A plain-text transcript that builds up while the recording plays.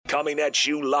Coming at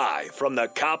you live from the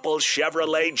Coppel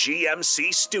Chevrolet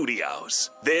GMC studios.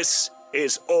 This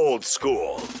is Old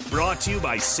School. Brought to you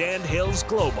by Sandhills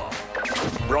Global.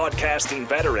 Broadcasting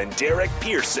veteran Derek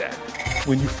Pearson.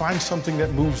 When you find something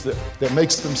that moves them, that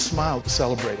makes them smile,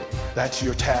 celebrate it. That's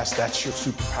your task. That's your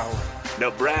superpower.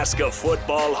 Nebraska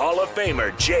Football Hall of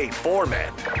Famer Jay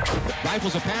Foreman.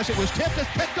 Rifles a pass. It was tipped. It's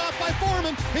picked off by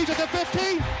Foreman. He's at the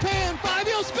 15, 10, 5.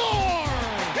 He'll score!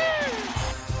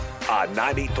 On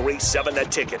 93.7 The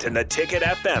Ticket and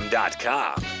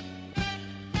theticketfm.com.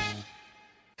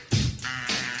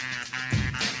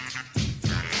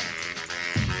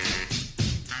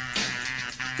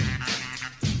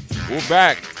 We're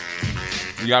back.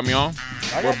 You got me on?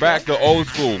 We're back to Old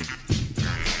School.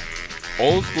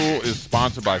 Old School is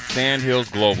sponsored by Sandhills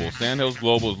Global. Sandhills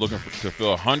Global is looking to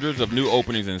fill hundreds of new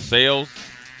openings in sales,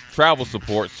 travel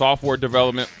support, software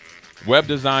development, web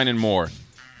design, and more.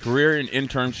 Career and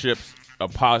internships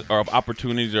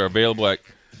opportunities are available at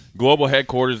global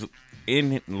headquarters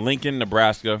in Lincoln,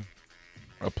 Nebraska.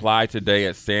 Apply today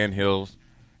at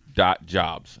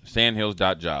sandhills.jobs.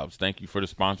 Sandhills.jobs. Thank you for the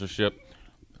sponsorship.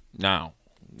 Now,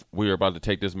 we are about to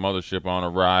take this mothership on a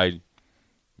ride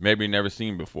maybe never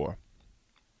seen before.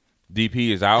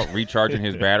 DP is out recharging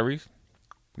his batteries,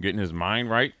 getting his mind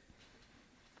right.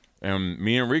 And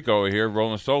me and Rico are here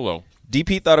rolling solo.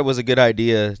 DP thought it was a good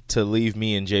idea to leave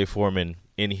me and Jay Foreman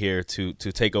in here to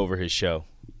take over his show.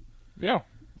 Yeah,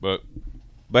 but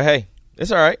hey, it's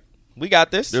all right. We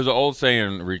got this. There's an old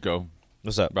saying, Rico.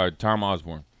 What's up? By Tom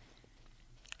Osborne.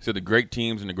 He said the great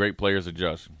teams and the great players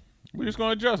adjust. We're just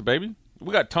going to adjust, baby.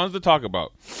 We got tons to talk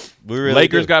about. We really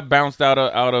Lakers do. got bounced out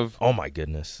of. Oh my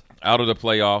goodness! Out of the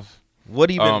playoffs.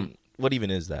 What even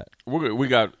is that?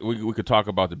 We could talk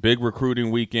about the big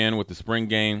recruiting weekend with the spring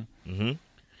game. Mm-hmm.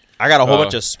 I got a whole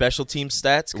bunch of special team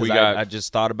stats because I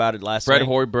just thought about it last Fred night.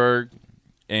 Hoiberg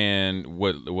and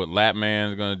what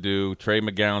Latman's going to do. Trey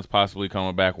McGowan's possibly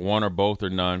coming back. One or both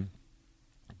or none.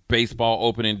 Baseball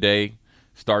opening day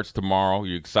starts tomorrow.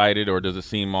 You excited or does it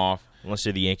seem off? Unless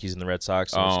you're the Yankees and the Red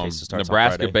Sox. In which case it starts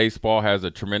Nebraska on Friday. baseball has a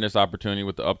tremendous opportunity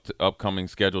with the upcoming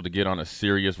schedule to get on a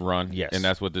serious run. Yes. And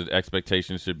that's what the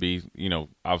expectations should be,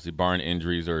 obviously barring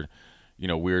injuries or,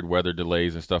 weird weather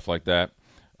delays and stuff like that.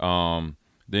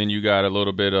 Then you got a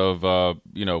little bit of, are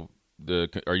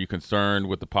you concerned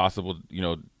with the possible,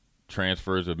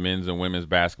 transfers of men's and women's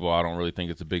basketball? I don't really think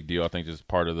it's a big deal. I think it's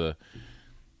part of the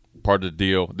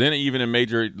deal. Then even in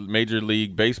Major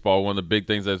League Baseball, one of the big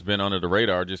things that's been under the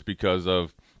radar just because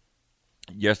of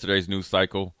yesterday's news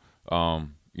cycle,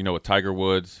 with Tiger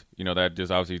Woods, that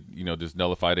just obviously, just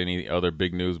nullified any other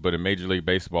big news. But in Major League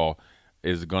Baseball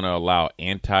is going to allow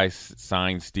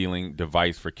anti-sign stealing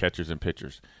device for catchers and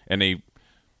pitchers. And they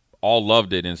all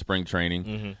loved it in spring training.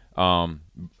 Mm-hmm.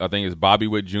 I think it's Bobby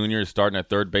Witt Jr. is starting at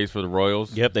third base for the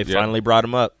Royals. Yep, they finally brought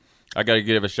him up. I got to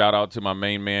give a shout-out to my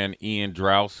main man, Ian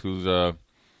Drouse, who's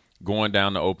going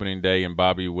down the opening day, and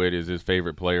Bobby Witt is his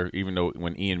favorite player, even though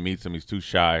when Ian meets him, he's too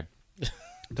shy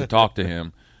to talk to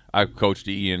him. I coached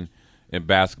Ian in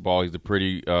basketball. He's a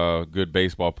pretty good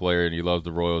baseball player, and he loves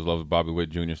the Royals, loves Bobby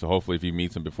Witt Jr., so hopefully if he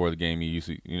meets him before the game, he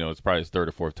usually, it's probably his third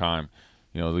or fourth time,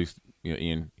 at least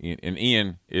Ian. And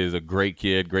Ian is a great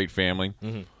kid, great family,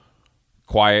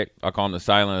 quiet. I call him the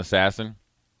silent assassin.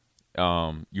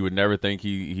 You would never think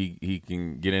he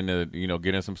can get into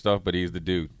get in some stuff, but he's the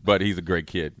dude. But he's a great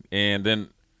kid. And then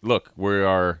look, we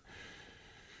are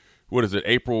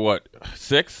April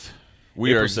 6th?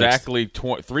 We April are exactly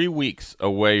 3 weeks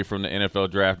away from the NFL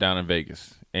draft down in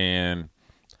Vegas. And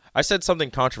I said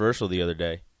something controversial the other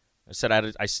day. I said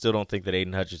I still don't think that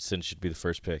Aiden Hutchinson should be the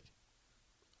first pick.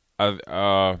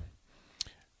 I'm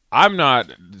not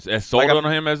as sold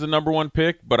on him as the number one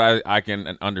pick, but I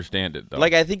can understand it, though.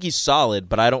 I think he's solid,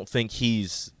 but I don't think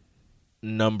he's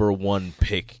number one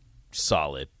pick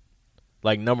solid.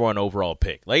 Number one overall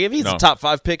pick. If he's a top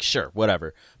 5 pick, sure,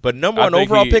 whatever. But number one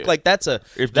overall pick, that's a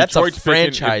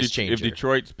franchise changer. If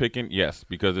Detroit's picking, yes,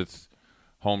 because it's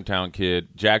hometown kid.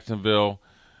 Jacksonville,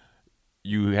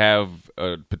 you have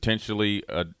potentially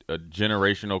a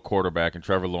generational quarterback in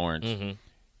Trevor Lawrence. Mm-hmm.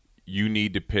 You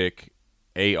need to pick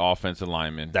a offensive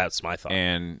lineman. That's my thought.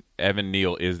 And Evan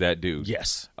Neal is that dude.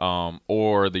 Yes.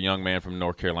 Or the young man from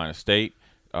North Carolina State.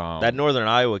 That Northern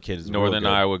Iowa kid is Northern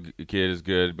Iowa kid is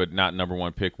good, but not number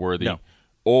one pick worthy. No.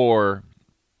 Or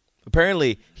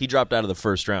apparently he dropped out of the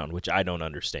first round, which I don't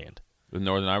understand. The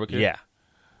Northern Iowa kid? Yeah.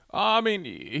 I mean,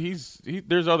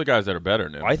 there's other guys that are better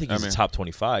than him. I think he's a top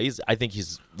 25. I think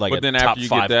he's but then a after top you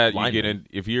 5 get that, lineman. you get in.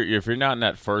 If you're not in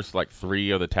that first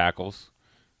 3 of the tackles,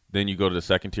 then you go to the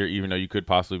second tier. Even though you could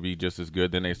possibly be just as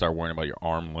good, then they start worrying about your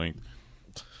arm length.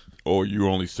 or you're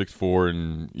only 6'4"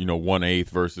 and 1/8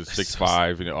 versus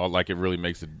 6'5", like it really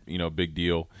makes a big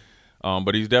deal.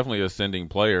 But he's definitely an ascending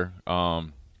player,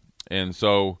 and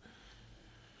so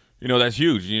that's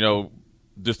huge.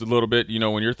 Just a little bit.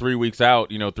 When you're 3 weeks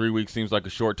out, 3 weeks seems like a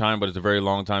short time, but it's a very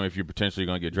long time if you're potentially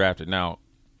going to get drafted. Now,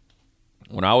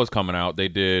 when I was coming out,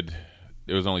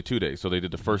 it was only 2 days, so they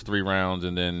did the first 3 rounds,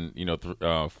 and then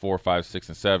 4, 5, 6,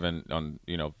 and 7 on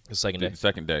the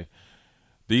second day.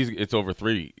 It's over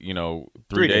 3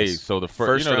 days. So the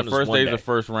first day is the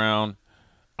first round.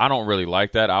 I don't really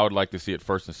like that. I would like to see it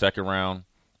first and second round,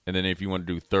 and then if you want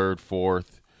to do third,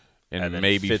 fourth, and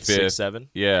maybe fifth, 6, 7.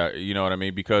 Yeah, you know what I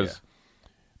mean? Because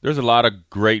there's a lot of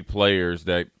great players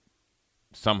that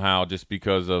somehow, just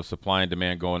because of supply and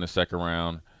demand, go in the second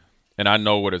round. And I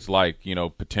know what it's like,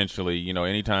 potentially,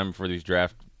 anytime for these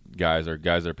draft guys or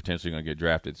guys that are potentially going to get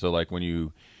drafted. So, like, when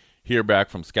you hear back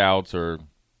from scouts or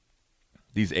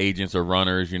these agents or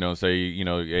runners, say,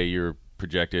 hey, you're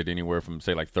projected anywhere from,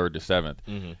 say, like third to seventh,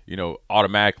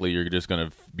 automatically you're just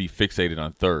going to be fixated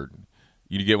on third.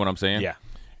 You get what I'm saying? Yeah.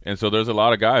 And so there's a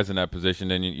lot of guys in that position,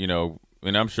 and,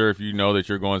 and I'm sure if you know that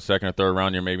you're going second or third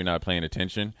round, you're maybe not paying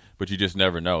attention, but you just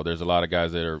never know. There's a lot of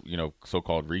guys that are,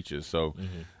 so-called reaches. So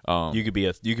you could be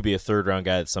a third round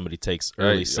guy that somebody takes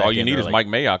early. Second, all you need is Mike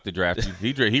Mayock to draft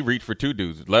you. He reached for 2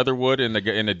 dudes, Leatherwood and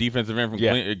the defensive end from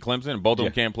Clemson, and both of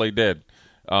them can't play dead.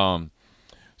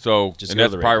 So and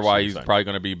that's probably why he's probably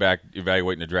going to be back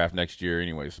evaluating the draft next year,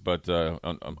 anyways. But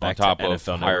on top of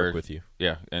hiring with you,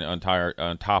 and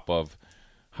on top of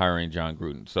hiring John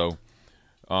Gruden. So.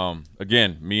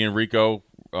 Again, me and Rico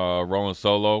rolling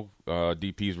solo.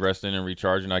 DP's resting and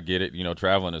recharging. I get it.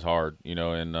 Traveling is hard.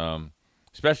 And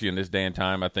especially in this day and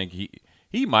time, I think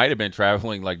he might have been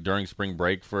traveling like during spring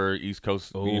break for East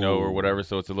Coast, or whatever.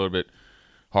 So it's a little bit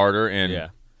harder.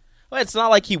 And well, it's not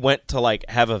like he went to like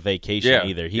have a vacation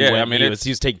either. He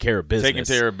was taking care of business. Taking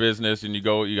care of business, and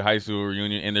you high school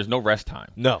reunion, and there's no rest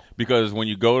time. No, because when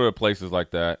you go to places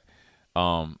like that,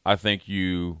 I think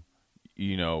you're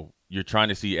trying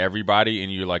to see everybody,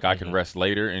 and you're like, I can rest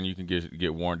later, and you can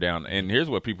get worn down. And here's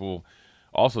what people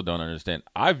also don't understand.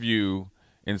 I view,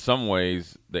 in some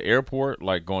ways, the airport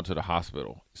like going to the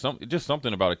hospital. Just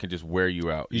something about it can just wear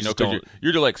you out. Because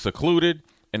you're like secluded,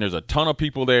 and there's a ton of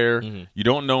people there. You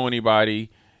don't know anybody.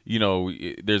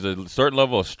 There's a certain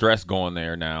level of stress going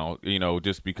there now,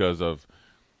 just because of,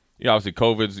 obviously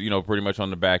COVID's, pretty much on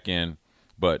the back end,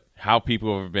 but how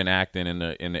people have been acting in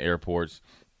the airports.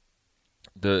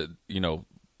 The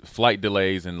flight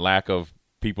delays and lack of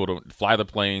people to fly the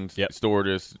planes,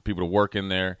 stewardess, people to work in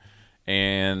there,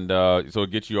 and so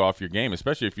it gets you off your game,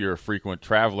 especially if you're a frequent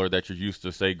traveler that you're used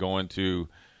to, say, going to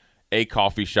a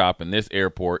coffee shop in this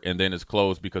airport and then it's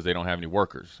closed because they don't have any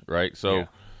workers, right? So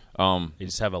you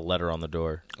just have a letter on the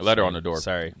door. On the door.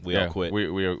 Sorry, we all quit.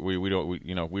 We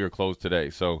don't we are closed today.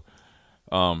 So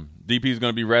DP is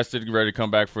going to be rested, ready to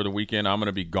come back for the weekend. I'm going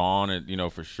to be gone,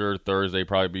 for sure Thursday,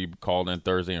 probably be called in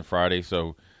Thursday and Friday.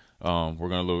 So we're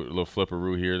going to little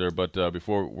flipperoo here there. But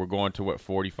before we're going to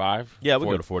 45? Yeah,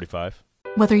 we'll go to 45.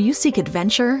 Whether you seek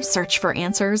adventure, search for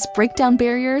answers, break down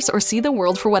barriers, or see the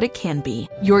world for what it can be,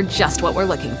 you're just what we're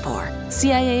looking for.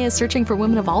 CIA is searching for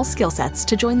women of all skill sets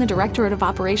to join the Directorate of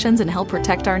Operations and help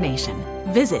protect our nation.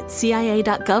 Visit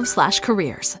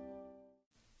cia.gov/careers.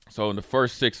 So in the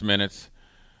first 6 minutes,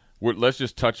 let's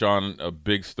just touch on a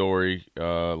big story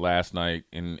last night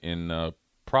in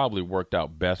probably worked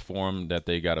out best for them that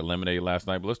they got eliminated last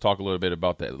night. But let's talk a little bit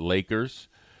about the Lakers,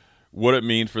 what it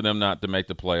means for them not to make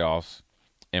the playoffs,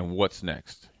 and what's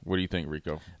next. What do you think,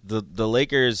 Rico? The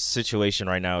Lakers situation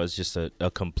right now is just a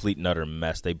complete and utter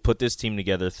mess. They put this team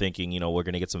together thinking, we're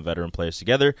going to get some veteran players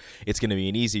together. It's going to be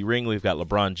an easy ring. We've got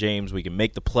LeBron James. We can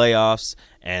make the playoffs,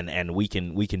 and we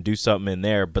can do something in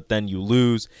there. But then you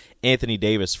lose Anthony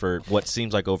Davis for what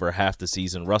seems like over half the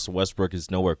season. Russell Westbrook is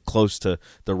nowhere close to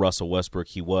the Russell Westbrook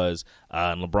he was.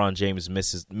 And LeBron James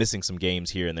missing some games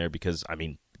here and there because,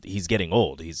 he's getting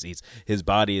old. His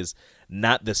body is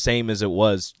not the same as it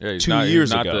was 2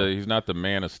 years ago. He's not the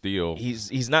man of steel.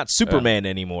 He's not Superman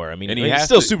anymore. He's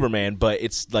still Superman, but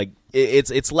it's like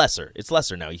it's lesser. It's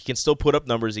lesser now. He can still put up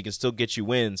numbers. He can still get you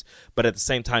wins, but at the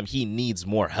same time, he needs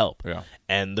more help. Yeah.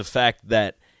 And the fact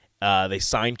that they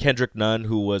signed Kendrick Nunn,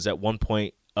 who was at one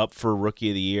point up for Rookie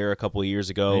of the Year a couple of years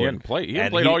ago. He hadn't played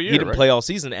all year. He didn't play all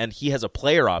season, and he has a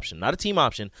player option, not a team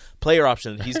option, player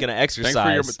option that he's going to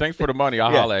exercise. Thanks for the money.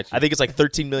 I'll holler at you. I think it's like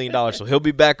 $13 million, so he'll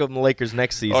be back on the Lakers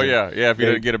next season. Oh, yeah, if he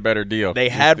didn't get a better deal. They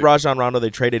had Rajon Rondo. They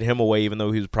traded him away, even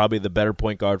though he was probably the better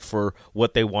point guard for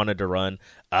what they wanted to run.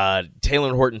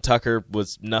 Taylor Horton-Tucker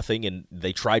was nothing, and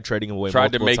they tried trading him away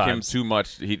tried to make times. him too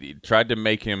much. He tried to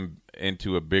make him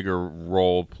into a bigger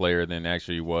role player than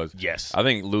actually he was. Yes. I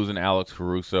think losing Alex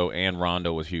Caruso and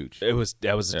Rondo was huge.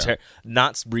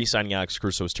 Not re-signing Alex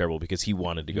Caruso was terrible because he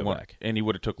wanted to go back. And he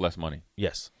would have took less money.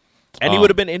 Yes. And he would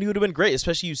have been great,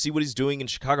 especially you see what he's doing in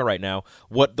Chicago right now.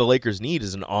 What the Lakers need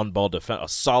is a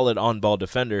solid on-ball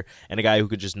defender and a guy who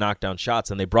could just knock down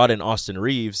shots. And they brought in Austin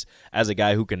Reeves as a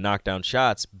guy who can knock down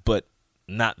shots, but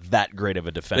not that great of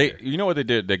a defender. You know what they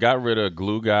did? They got rid of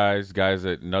glue guys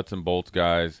that nuts and bolts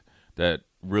guys that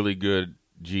really good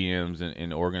GMs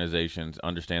and organizations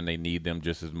understand they need them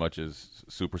just as much as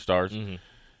superstars. Mm-hmm.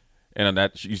 And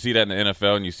that you see that in the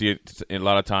NFL, and you see it a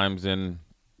lot of times in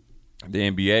the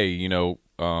NBA.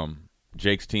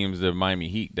 Jake's teams, the Miami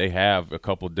Heat, they have a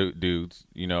couple dudes.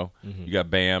 Mm-hmm. You got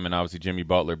Bam and obviously Jimmy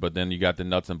Butler, but then you got the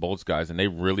nuts and bolts guys, and they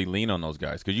really lean on those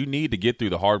guys because you need to get through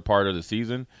the hard part of the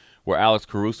season where Alex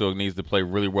Caruso needs to play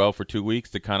really well for 2 weeks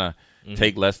to kind of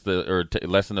take lessen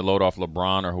the load off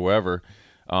LeBron or whoever.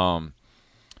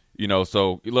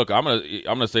 So look, I'm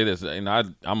gonna say this, and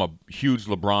I'm a huge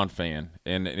LeBron fan,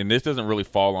 and this doesn't really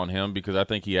fall on him because I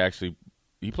think he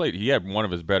had one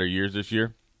of his better years this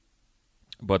year,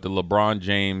 but the LeBron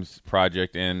James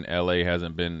project in LA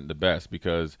hasn't been the best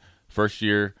because first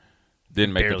year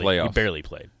didn't make the playoffs. He barely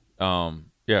played.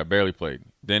 Barely played.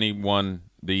 Then he won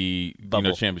the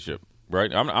championship,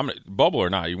 right? I'm bubble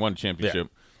or not, he won the championship.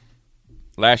 Yeah.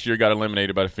 Last year got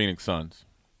eliminated by the Phoenix Suns.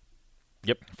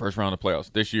 Yep. First round of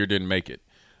playoffs. This year didn't make it.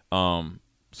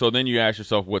 So then you ask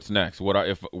yourself, what's next? What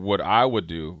I would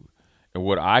do and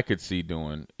what I could see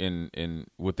doing in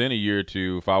within a year or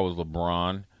two, if I was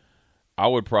LeBron, I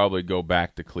would probably go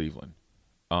back to Cleveland.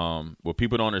 What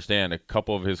people don't understand, a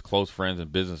couple of his close friends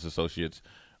and business associates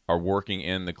are working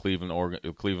in the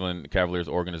Cleveland Cavaliers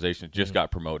organization, just got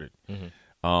promoted.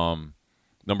 Mm-hmm.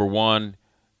 Number one,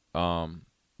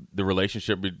 the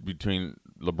relationship between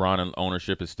LeBron and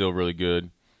ownership is still really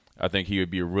good. I think he would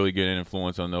be a really good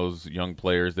influence on those young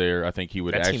players there. I think he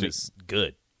would team is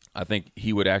good. I think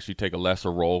he would actually take a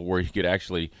lesser role where he could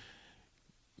actually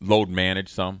load manage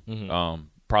some. Mm-hmm.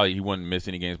 Probably he wouldn't miss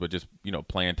any games, but just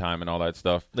playing time and all that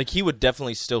stuff. Like he would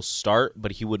definitely still start,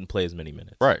 but he wouldn't play as many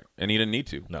minutes. Right, and he didn't need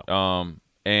to. No.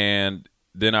 And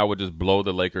then I would just blow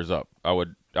the Lakers up. I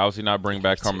would obviously not bring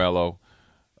back Carmelo.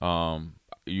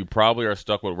 You probably are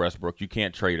stuck with Westbrook. You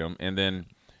can't trade him. And then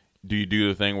do you do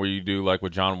the thing where you do like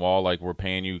with John Wall, like we're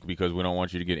paying you because we don't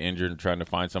want you to get injured and trying to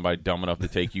find somebody dumb enough to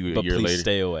take you a year later. Please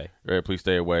stay away. Right, please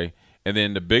stay away. And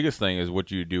then the biggest thing is what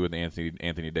you do with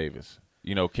Anthony Davis.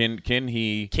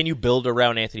 Can you build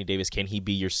around Anthony Davis? Can he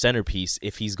be your centerpiece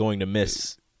if he's going to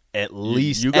miss at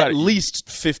least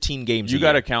 15 games? You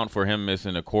got to account for him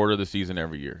missing a quarter of the season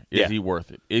every year. Is he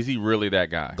worth it? Is he really that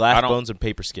guy? Glass bones and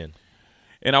paper skin.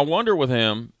 And I wonder with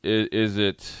him, is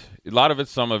it a lot of it,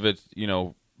 some of it's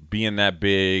being that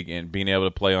big and being able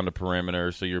to play on the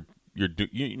perimeter. So he's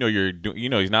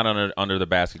not under the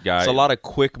basket guy. It's a lot of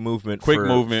quick movement,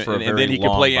 and then he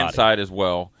can play inside as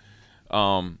well.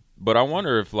 But I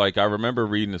wonder if, I remember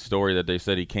reading the story that they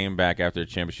said he came back after a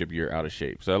championship year out of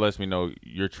shape. So that lets me know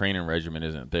your training regimen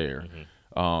isn't there.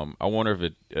 Mm-hmm. I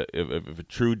wonder if a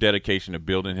true dedication to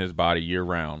building his body year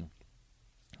round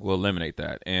will eliminate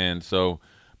that. And so,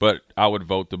 but I would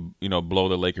vote to blow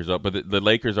the Lakers up. But the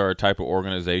Lakers are a type of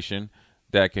organization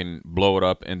that can blow it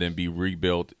up and then be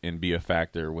rebuilt and be a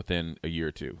factor within a year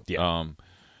or two. Yeah.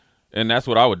 And that's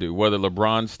what I would do. Whether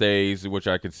LeBron stays, which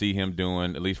I could see him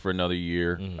doing at least for another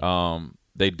year,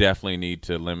 they definitely need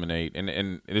to eliminate.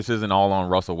 And this isn't all on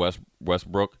Russell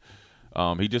Westbrook.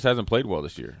 He just hasn't played well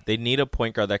this year. They need a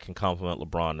point guard that can complement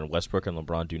LeBron, and Westbrook and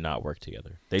LeBron do not work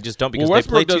together. They just don't because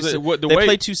they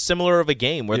play too similar of a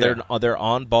game where they're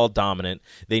on ball dominant.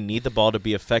 They need the ball to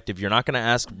be effective. You're not going to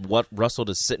ask Russell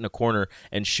to sit in a corner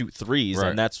and shoot threes, right.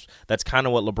 And that's kind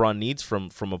of what LeBron needs from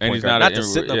a point guard. Not to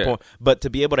sit in the point, but to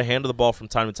be able to handle the ball from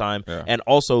time to time, and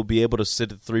also be able to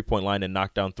sit at the 3-point line and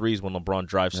knock down threes when LeBron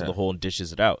drives to the hole and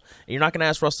dishes it out. And you're not going to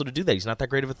ask Russell to do that. He's not that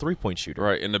great of a 3-point shooter.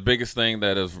 Right, and the biggest thing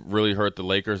that has really hurt the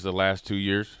Lakers the last 2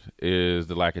 years is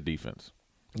the lack of defense.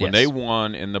 When they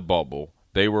won in the bubble,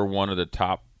 they were one of the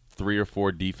top 3 or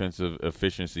 4 defensive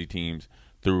efficiency teams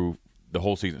through the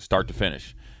whole season, start to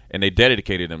finish. And they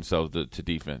dedicated themselves to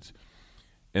defense.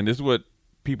 And this is what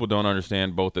people don't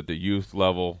understand, both at the youth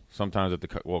level, sometimes at the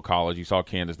college. You saw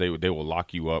Kansas, they will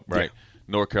lock you up, right? Yeah.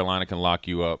 North Carolina can lock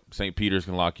you up. St. Peter's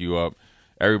can lock you up.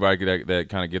 Everybody that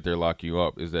kind of get there lock you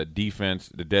up. Is that defense,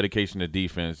 the dedication to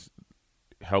defense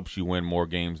helps you win more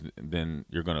games than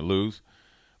you're going to lose.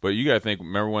 But you got to think,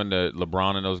 remember when the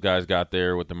LeBron and those guys got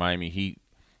there with the Miami Heat,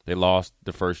 They lost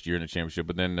the first year in the championship,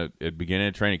 but then at the beginning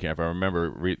of training camp, I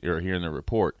remember hearing the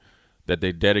report that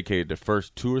they dedicated the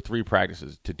first 2 or 3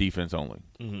 practices to defense only.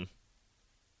 Mm-hmm.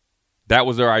 That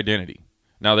was their identity.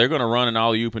 Now they're going to run an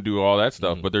alley-oop and do all that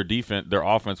stuff, but their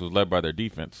offense was led by their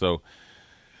defense. So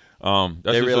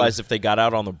they realized if they got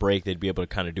out on the break, they'd be able to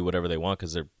kind of do whatever they want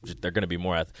because they're going to be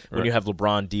more when you have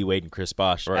LeBron, D Wade, and Chris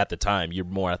Bosh at the time, you're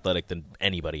more athletic than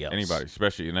anybody else. Anybody,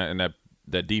 especially and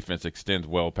that defense extends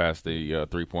well past the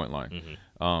 3-point line.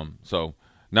 Mm-hmm. So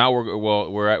now we're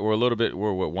a little bit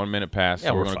 1 minute past.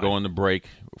 So we're going to go in the break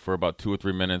for about 2 or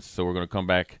 3 minutes. So we're going to come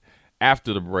back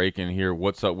after the break and hear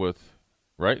what's up with.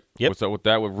 Right? Yep. What's up with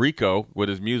that? With Rico, with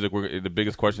his music, the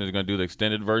biggest question is going to do the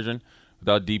extended version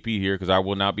without DP here because I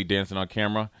will not be dancing on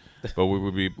camera, but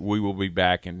we will be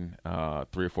back in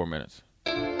 3 or 4 minutes.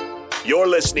 You're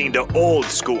listening to Old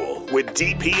School with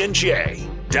DP and J.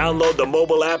 Download the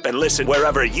mobile app and listen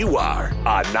wherever you are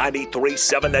on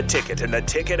 93.7 The Ticket and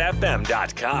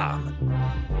theticketfm.com.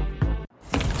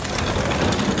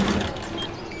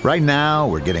 Right now,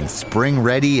 we're getting spring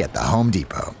ready at the Home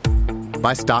Depot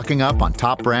by stocking up on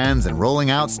top brands and rolling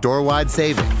out store-wide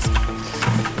savings.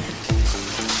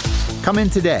 Come in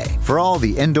today for all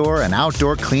the indoor and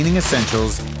outdoor cleaning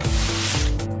essentials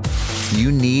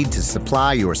you need to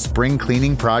supply your spring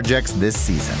cleaning projects this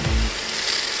season.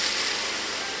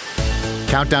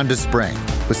 Countdown to spring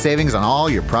with savings on all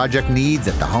your project needs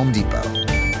at the Home Depot.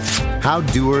 How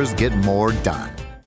doers get more done.